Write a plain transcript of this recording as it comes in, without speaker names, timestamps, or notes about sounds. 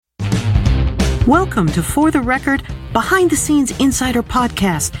Welcome to For the Record, Behind the Scenes Insider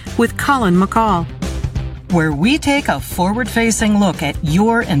Podcast with Colin McCall, where we take a forward-facing look at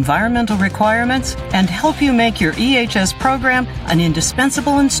your environmental requirements and help you make your EHS program an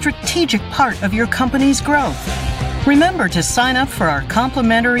indispensable and strategic part of your company's growth. Remember to sign up for our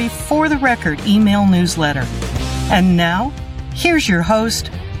complimentary For the Record email newsletter. And now, here's your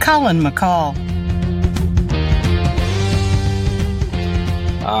host, Colin McCall.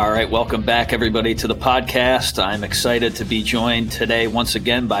 All right, welcome back, everybody, to the podcast. I'm excited to be joined today once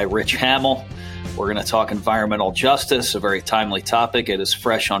again by Rich Hamill. We're going to talk environmental justice, a very timely topic. It is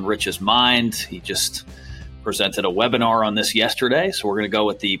fresh on Rich's mind. He just presented a webinar on this yesterday, so we're going to go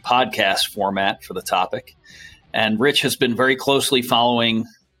with the podcast format for the topic. And Rich has been very closely following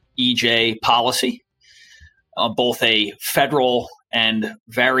EJ policy on both a federal and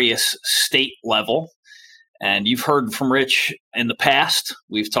various state level. And you've heard from Rich in the past.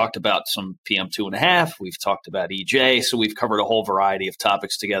 We've talked about some PM2.5. We've talked about EJ. So we've covered a whole variety of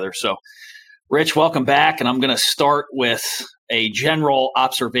topics together. So, Rich, welcome back. And I'm going to start with a general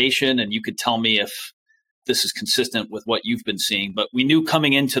observation, and you could tell me if this is consistent with what you've been seeing. But we knew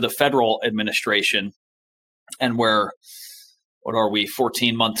coming into the federal administration, and we're,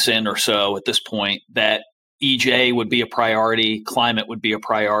 14 months in or so at this point, that EJ would be a priority, climate would be a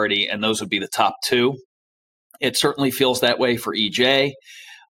priority, and those would be the top two. It certainly feels that way for EJ.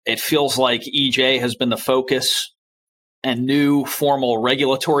 It feels like EJ has been the focus, and new formal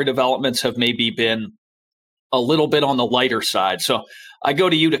regulatory developments have maybe been a little bit on the lighter side. So I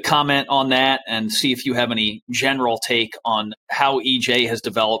go to you to comment on that and see if you have any general take on how EJ has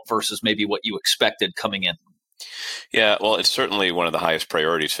developed versus maybe what you expected coming in. Yeah, well, it's certainly one of the highest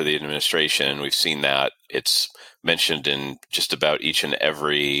priorities for the administration. We've seen that. It's mentioned in just about each and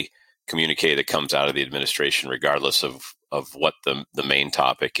every communique that comes out of the administration, regardless of what the main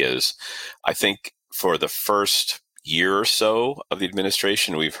topic is. I think for the first year or so of the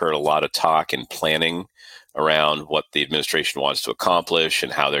administration, we've heard a lot of talk and planning around what the administration wants to accomplish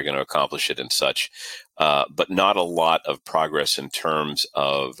and how they're going to accomplish it and such, but not a lot of progress in terms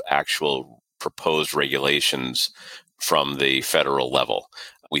of actual proposed regulations from the federal level.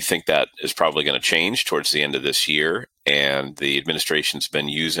 We think that is probably going to change towards the end of this year, and the administration's been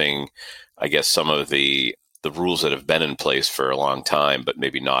using, I guess, some of the rules that have been in place for a long time, but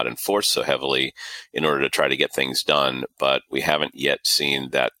maybe not enforced so heavily in order to try to get things done. But we haven't yet seen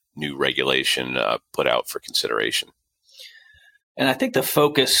that new regulation put out for consideration. And I think the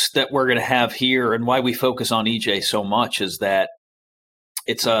focus that we're going to have here, and why we focus on EJ so much, is that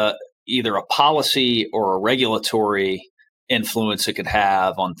it's either a policy or a regulatory influence it could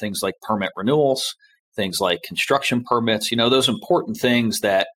have on things like permit renewals, things like construction permits, those important things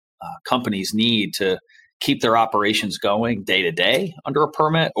that companies need to keep their operations going day to day under a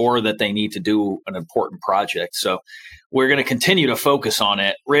permit, or that they need to do an important project. So we're going to continue to focus on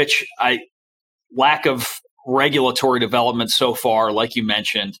it. Rich, lack of regulatory development so far, like you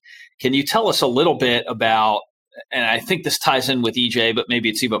mentioned, can you tell us a little bit about, and I think this ties in with EJ, but maybe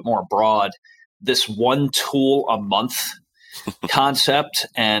it's even more broad, this one tool a month concept,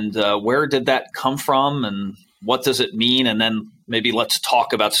 and where did that come from, and what does it mean? And then maybe let's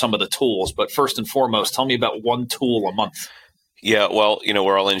talk about some of the tools. But first and foremost, tell me about one tool a month. Yeah, well,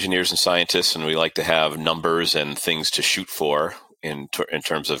 we're all engineers and scientists, and we like to have numbers and things to shoot for in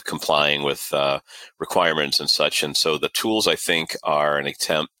terms of complying with requirements and such. And so the tools, I think, are an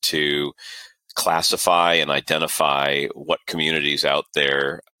attempt to classify and identify what communities out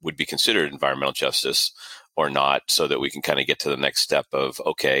there would be considered environmental justice or not, so that we can kind of get to the next step of,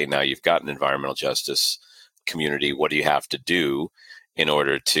 okay, now you've got an environmental justice community. What do you have to do in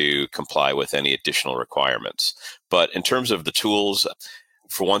order to comply with any additional requirements? But in terms of the tools,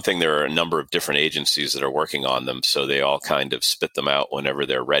 for one thing, there are a number of different agencies that are working on them, so they all kind of spit them out whenever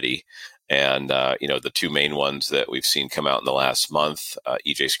they're ready. And, the two main ones that we've seen come out in the last month,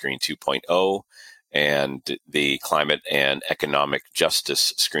 EJScreen 2.0 and the Climate and Economic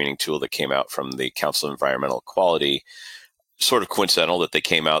Justice Screening tool that came out from the Council of Environmental Quality. Sort of coincidental that they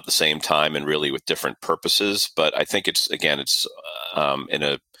came out at the same time and really with different purposes. But I think it's in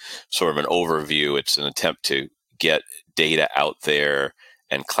a sort of an overview, it's an attempt to get data out there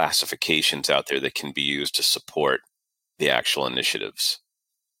and classifications out there that can be used to support the actual initiatives.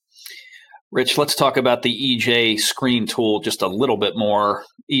 Rich, let's talk about the EJScreen tool just a little bit more.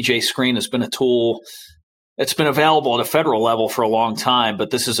 EJScreen has been a tool that's been available at a federal level for a long time,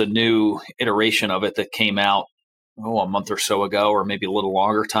 but this is a new iteration of it that came out a month or so ago, or maybe a little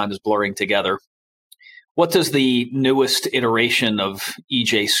longer. Time is blurring together. What does the newest iteration of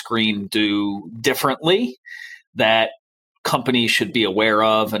EJScreen do differently that companies should be aware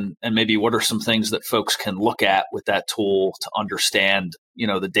of, and maybe what are some things that folks can look at with that tool to understand,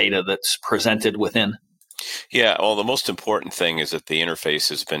 the data that's presented within? Yeah, well, the most important thing is that the interface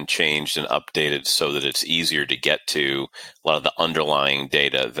has been changed and updated so that it's easier to get to a lot of the underlying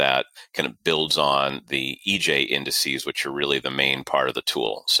data that kind of builds on the EJ indices, which are really the main part of the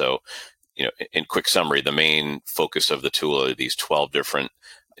tool. So, in quick summary, the main focus of the tool are these 12 different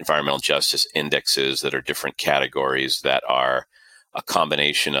environmental justice indexes that are different categories that are a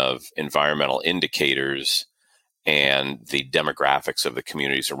combination of environmental indicators and the demographics of the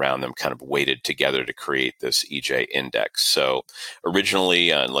communities around them kind of weighted together to create this EJ index. So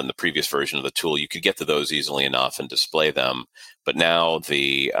originally, in the previous version of the tool, you could get to those easily enough and display them. But now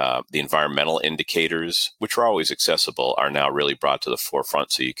the environmental indicators, which are always accessible, are now really brought to the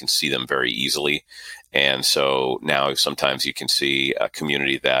forefront so you can see them very easily. And so now sometimes you can see a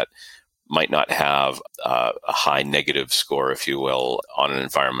community that might not have a high negative score, if you will, on an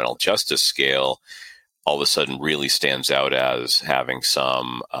environmental justice scale, all of a sudden really stands out as having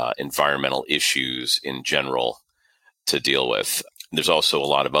some environmental issues in general to deal with. There's also a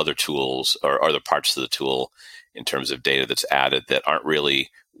lot of other tools or other parts of the tool in terms of data that's added that aren't really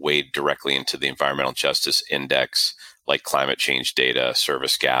weighed directly into the environmental justice index, like climate change data,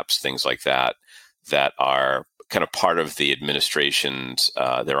 service gaps, things like that, that are kind of part of the administration's,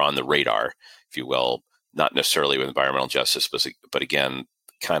 they're on the radar, if you will, not necessarily with environmental justice, but again,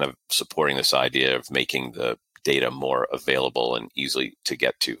 kind of supporting this idea of making the data more available and easily to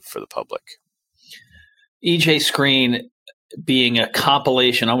get to for the public. EJScreen being a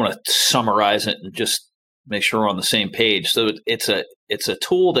compilation, I want to summarize it and just make sure we're on the same page. So it's a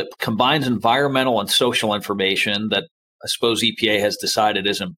tool that combines environmental and social information that I suppose EPA has decided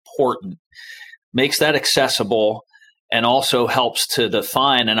is important, makes that accessible, and also helps to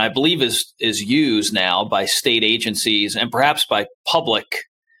define, and I believe is used now by state agencies and perhaps by public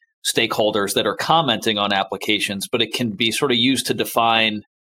stakeholders that are commenting on applications, but it can be sort of used to define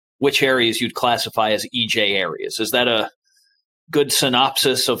which areas you'd classify as EJ areas. Is that a good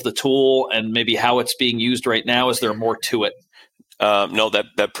synopsis of the tool and maybe how it's being used right now? Is there more to it? No,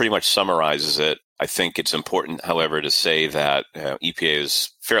 that pretty much summarizes it. I think it's important, however, to say that EPA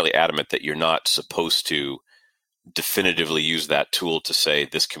is fairly adamant that you're not supposed to definitively use that tool to say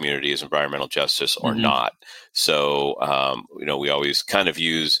this community is environmental justice or not. So, we always kind of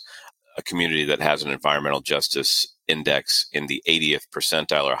use a community that has an environmental justice index in the 80th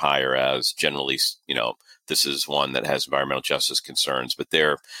percentile or higher as generally, this is one that has environmental justice concerns, but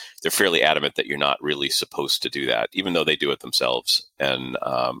they're fairly adamant that you're not really supposed to do that, even though they do it themselves. And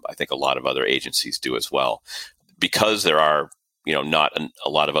I think a lot of other agencies do as well. Because there are not a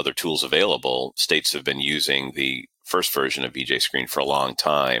lot of other tools available, states have been using the first version of EJScreen for a long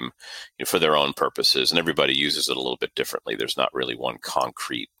time for their own purposes, and everybody uses it a little bit differently. There's not really one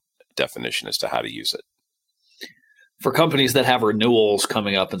concrete definition as to how to use it. For companies that have renewals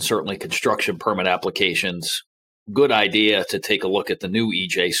coming up and certainly construction permit applications, good idea to take a look at the new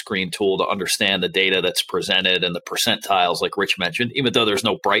EJScreen tool to understand the data that's presented and the percentiles like Rich mentioned, even though there's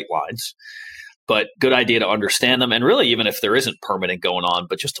no bright lines. But good idea to understand them. And really, even if there isn't permitting going on,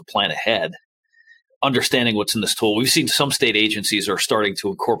 but just to plan ahead, understanding what's in this tool. We've seen some state agencies are starting to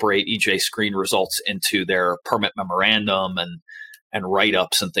incorporate EJScreen results into their permit memorandum and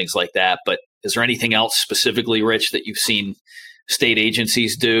write-ups and things like that. But is there anything else specifically, Rich, that you've seen state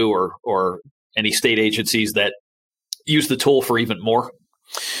agencies do or any state agencies that use the tool for even more?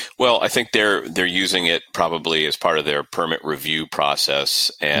 Well, I think they're using it probably as part of their permit review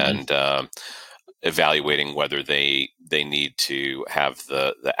process and evaluating whether they need to have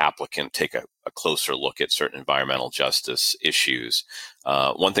the applicant take a closer look at certain environmental justice issues.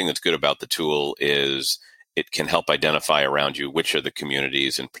 One thing that's good about the tool is it can help identify around you which are the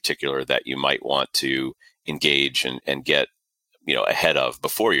communities in particular that you might want to engage and get ahead of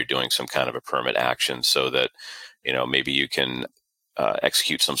before you're doing some kind of a permit action, so that maybe you can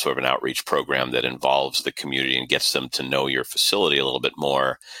execute some sort of an outreach program that involves the community and gets them to know your facility a little bit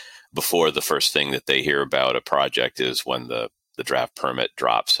more before the first thing that they hear about a project is when the draft permit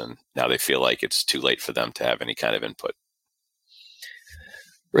drops and now they feel like it's too late for them to have any kind of input.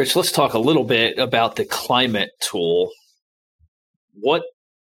 Rich, let's talk a little bit about the climate tool. What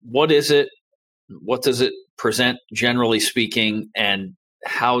is it? What does it present, generally speaking, and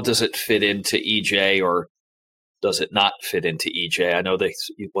how does it fit into EJ, or does it not fit into EJ? I know they,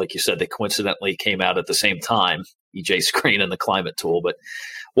 like you said, they coincidentally came out at the same time, EJScreen and the climate tool, but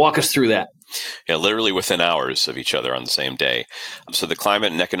walk us through that. Yeah, literally within hours of each other on the same day. So the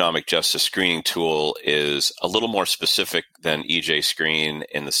climate and economic justice screening tool is a little more specific than EJScreen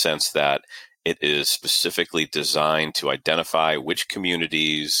in the sense that It is specifically designed to identify which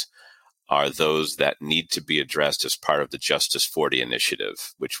communities are those that need to be addressed as part of the Justice 40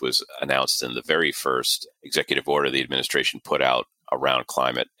 initiative, which was announced in the very first executive order the administration put out around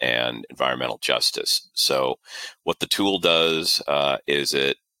climate and environmental justice. So what the tool does is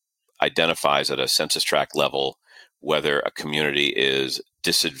it identifies at a census tract level whether a community is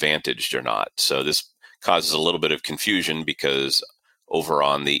disadvantaged or not. So this causes a little bit of confusion because over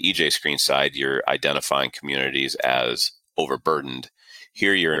on the EJScreen side, you're identifying communities as overburdened.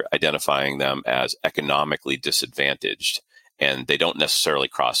 Here you're identifying them as economically disadvantaged, and they don't necessarily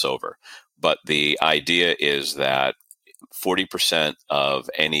cross over. But the idea is that 40% of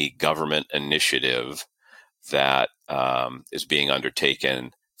any government initiative that is being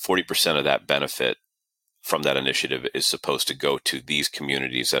undertaken, 40% of that benefit from that initiative is supposed to go to these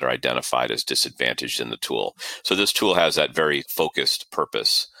communities that are identified as disadvantaged in the tool. So this tool has that very focused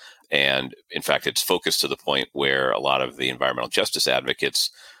purpose. And in fact, it's focused to the point where a lot of the environmental justice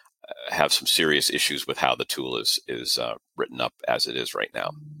advocates have some serious issues with how the tool is written up as it is right now.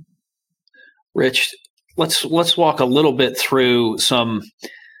 Rich, let's walk a little bit through some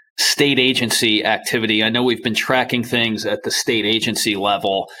state agency activity. I know we've been tracking things at the state agency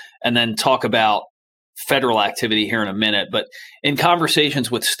level and then talk about federal activity here in a minute. But in conversations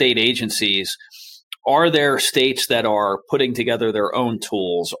with state agencies, are there states that are putting together their own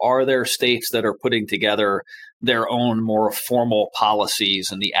tools? Are there states that are putting together their own more formal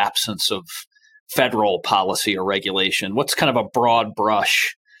policies in the absence of federal policy or regulation? What's kind of a broad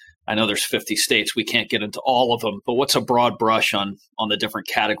brush? I know there's 50 states. We can't get into all of them, but what's a broad brush on the different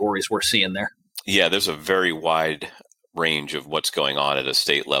categories we're seeing there? Yeah, there's a very wide range of what's going on at a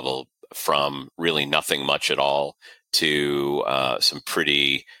state level, from really nothing much at all to some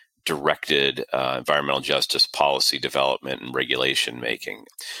pretty directed environmental justice policy development and regulation making.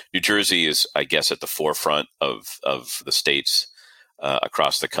 New Jersey is, I guess, at the forefront of the states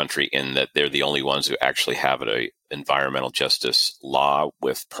across the country in that they're the only ones who actually have an environmental justice law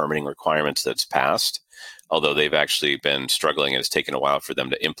with permitting requirements that's passed, although they've actually been struggling and it's taken a while for them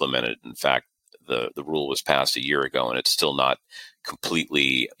to implement it. In fact, the rule was passed a year ago and it's still not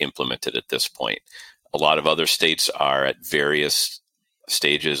completely implemented at this point. A lot of other states are at various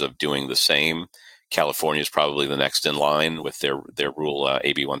stages of doing the same. California is probably the next in line with their rule,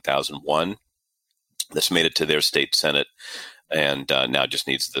 AB 1001. That's made it to their state Senate and now just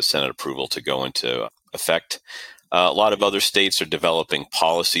needs the Senate approval to go into effect. A lot of other states are developing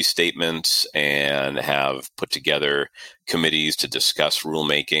policy statements and have put together committees to discuss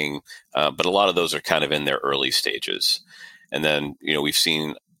rulemaking, but a lot of those are kind of in their early stages. And then, we've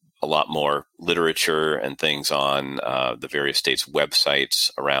seen a lot more literature and things on the various states' websites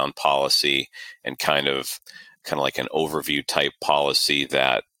around policy and kind of like an overview type policy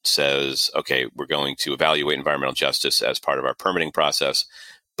that says, okay, we're going to evaluate environmental justice as part of our permitting process,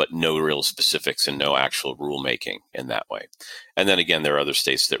 but no real specifics and no actual rulemaking in that way. And then again, there are other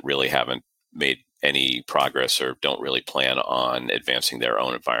states that really haven't made any progress or don't really plan on advancing their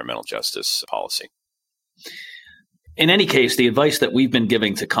own environmental justice policy. In any case, the advice that we've been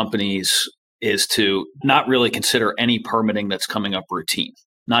giving to companies is to not really consider any permitting that's coming up routine,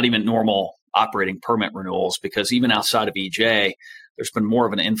 not even normal operating permit renewals, because even outside of EJ, there's been more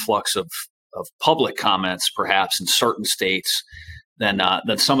of an influx of public comments, perhaps in certain states, than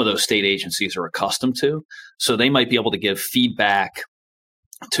some of those state agencies are accustomed to. So they might be able to give feedback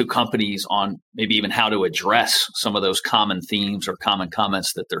to companies on maybe even how to address some of those common themes or common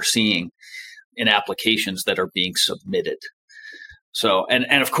comments that they're seeing in applications that are being submitted. So,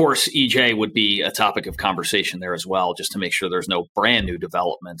 and of course, EJ would be a topic of conversation there as well, just to make sure there's no brand new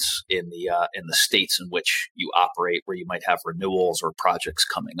developments in the states in which you operate, where you might have renewals or projects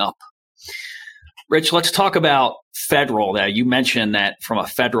coming up. Rich, let's talk about federal. Now, you mentioned that from a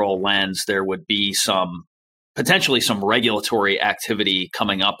federal lens, there would be potentially some regulatory activity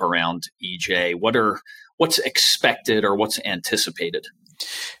coming up around EJ. What's expected or what's anticipated?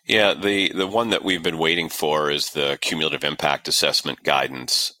 Yeah, the one that we've been waiting for is the cumulative impact assessment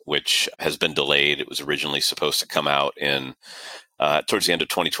guidance, which has been delayed. It was originally supposed to come out in towards the end of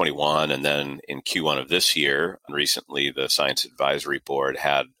 2021 and then in Q1 of this year. And recently, the Science Advisory Board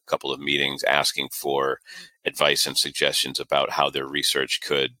had a couple of meetings asking for advice and suggestions about how their research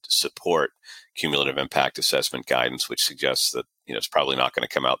could support cumulative impact assessment guidance, which suggests that it's probably not going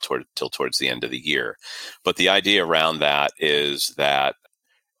to come out till towards the end of the year. But the idea around that is that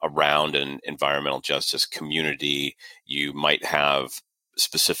around an environmental justice community, you might have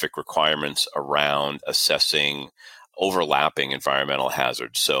specific requirements around assessing overlapping environmental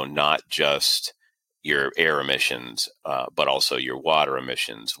hazards. So not just your air emissions, but also your water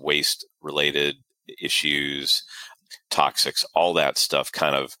emissions, waste related issues, toxics, all that stuff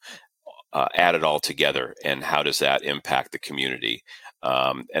kind of added all together. And how does that impact the community?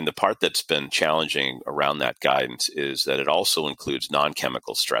 And the part that's been challenging around that guidance is that it also includes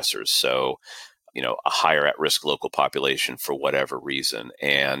non-chemical stressors. So, a higher at-risk local population for whatever reason,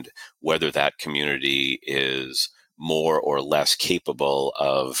 and whether that community is more or less capable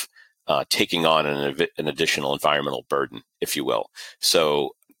of taking on an additional environmental burden, if you will.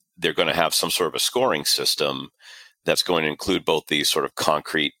 So they're going to have some sort of a scoring system that's going to include both these sort of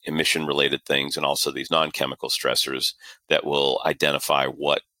concrete emission-related things and also these non-chemical stressors that will identify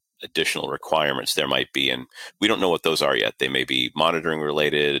what additional requirements there might be. And we don't know what those are yet. They may be monitoring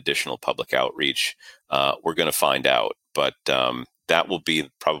related, additional public outreach. We're going to find out. But that will be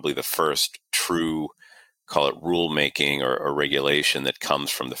probably the first true, call it rulemaking or regulation that comes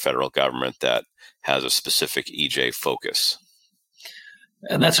from the federal government that has a specific EJ focus.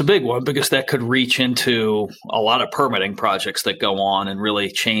 And that's a big one because that could reach into a lot of permitting projects that go on and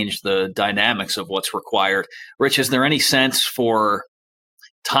really change the dynamics of what's required. Rich, is there any sense for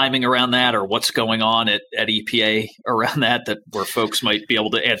timing around that or what's going on at EPA around that where folks might be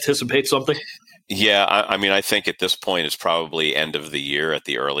able to anticipate something? Yeah, I think at this point it's probably end of the year at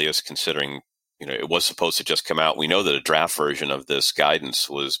the earliest, considering it was supposed to just come out. We know that a draft version of this guidance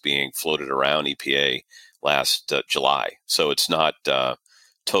was being floated around EPA last July, so it's not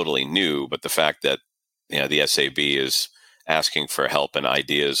totally new. But the fact that the SAB is asking for help and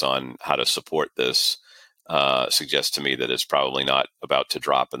ideas on how to support this suggests to me that it's probably not about to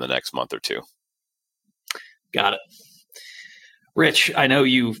drop in the next month or two. Got it. Rich, I know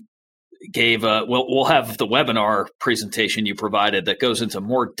you gave we'll have the webinar presentation you provided that goes into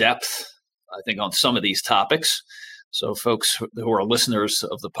more depth, I think, on some of these topics. So folks who are listeners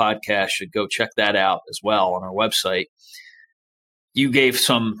of the podcast should go check that out as well on our website. You gave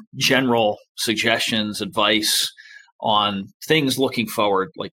some general suggestions, advice on things looking forward,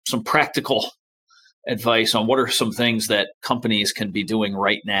 like some practical advice on what are some things that companies can be doing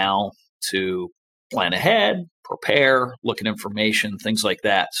right now to plan ahead, prepare, look at information, things like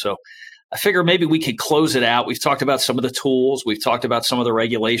that. So I figure maybe we could close it out. We've talked about some of the tools. We've talked about some of the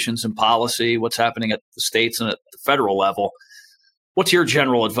regulations and policy, what's happening at the states and at the federal level. What's your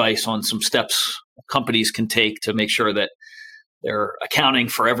general advice on some steps companies can take to make sure that they're accounting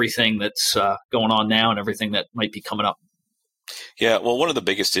for everything that's going on now and everything that might be coming up? Yeah, well, one of the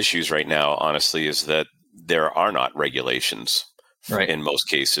biggest issues right now, honestly, is that there are not regulations in most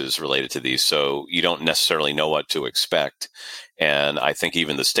cases related to these. So you don't necessarily know what to expect. And I think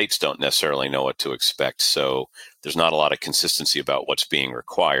even the states don't necessarily know what to expect. So there's not a lot of consistency about what's being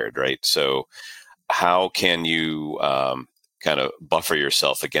required, right? So how can you kind of buffer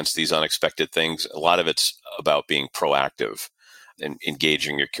yourself against these unexpected things? A lot of it's about being proactive and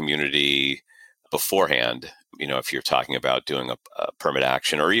engaging your community beforehand. If you're talking about doing a permit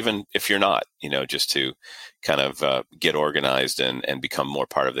action, or even if you're not, just to kind of get organized and become more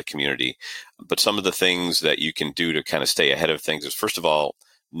part of the community. But some of the things that you can do to kind of stay ahead of things is, first of all,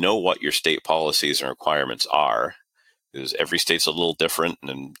 know what your state policies and requirements are, because every state's a little different.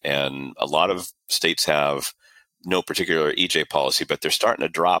 And a lot of states have no particular EJ policy, but they're starting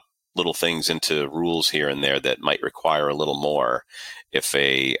to drop little things into rules here and there that might require a little more if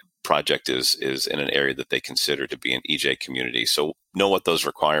a project is in an area that they consider to be an EJ community. So know what those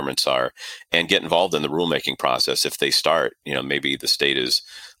requirements are and get involved in the rulemaking process. If they start, maybe the state is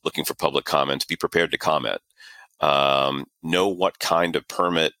looking for public comments, be prepared to comment. Know what kind of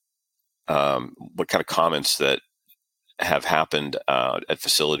permit, what kind of comments that have happened at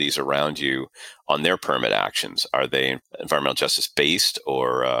facilities around you on their permit actions. Are they environmental justice based,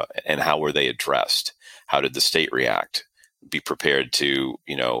 or and how were they addressed? How did the state react? Be prepared to,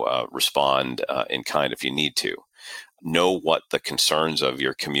 respond in kind if you need to. Know what the concerns of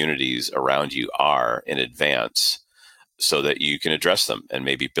your communities around you are in advance so that you can address them and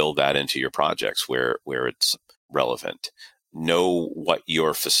maybe build that into your projects where it's relevant. Know what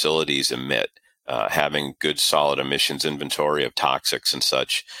your facilities emit. Having good, solid emissions inventory of toxics and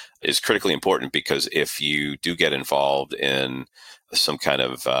such is critically important, because if you do get involved in some kind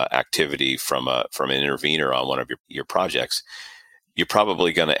of activity from an intervener on one of your projects, you're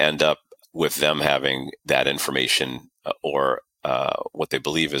probably going to end up with them having that information or what they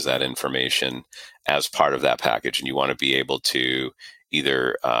believe is that information as part of that package. And you want to be able to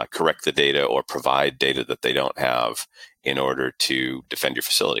either correct the data or provide data that they don't have in order to defend your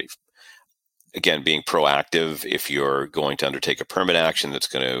facility. Again, being proactive. If you're going to undertake a permit action that's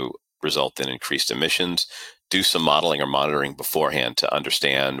going to result in increased emissions, do some modeling or monitoring beforehand to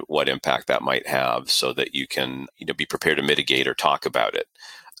understand what impact that might have so that you can be prepared to mitigate or talk about it.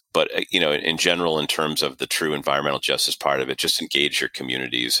 But, in general, in terms of the true environmental justice part of it, just engage your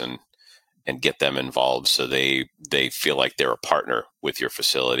communities and get them involved so they feel like they're a partner with your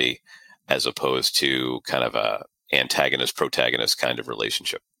facility as opposed to kind of a antagonist-protagonist kind of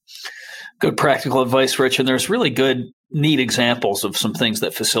relationship. Good practical advice, Rich. And there's really good, neat examples of some things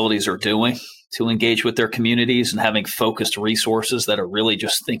that facilities are doing to engage with their communities and having focused resources that are really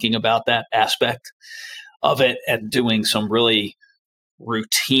just thinking about that aspect of it and doing some really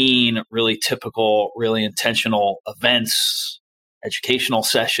routine, really typical, really intentional events, educational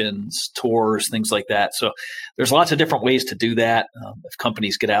sessions, tours, things like that. So there's lots of different ways to do that. If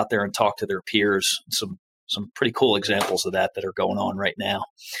companies get out there and talk to their peers, some pretty cool examples of that are going on right now.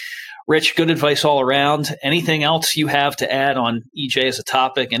 Rich, good advice all around. Anything else you have to add on EJ as a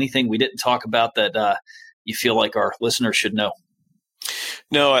topic? Anything we didn't talk about that you feel like our listeners should know?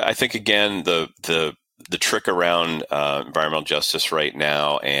 No, I think, again, the trick around environmental justice right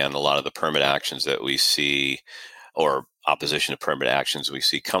now and a lot of the permit actions that we see, or opposition to permit actions we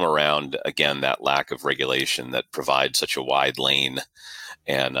see, come around, again, that lack of regulation that provides such a wide lane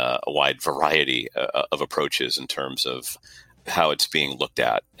and a wide variety of approaches in terms of how it's being looked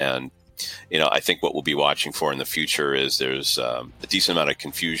at. And, I think what we'll be watching for in the future is there's a decent amount of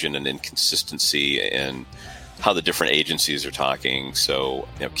confusion and inconsistency in how the different agencies are talking. So,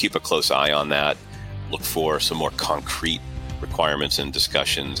 keep a close eye on that. Look for some more concrete requirements and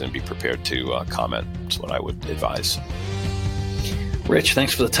discussions and be prepared to comment. That's what I would advise. Rich,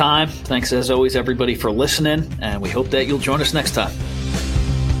 thanks for the time. Thanks, as always, everybody, for listening. And we hope that you'll join us next time.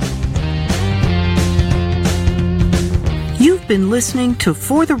 You've been listening to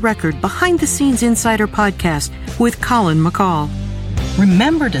For the Record Behind the Scenes Insider Podcast with Colin McCall.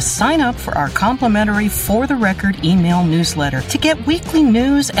 Remember to sign up for our complimentary For the Record email newsletter to get weekly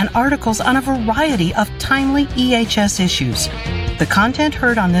news and articles on a variety of timely EHS issues. The content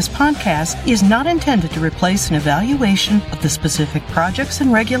heard on this podcast is not intended to replace an evaluation of the specific projects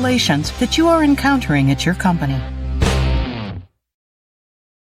and regulations that you are encountering at your company.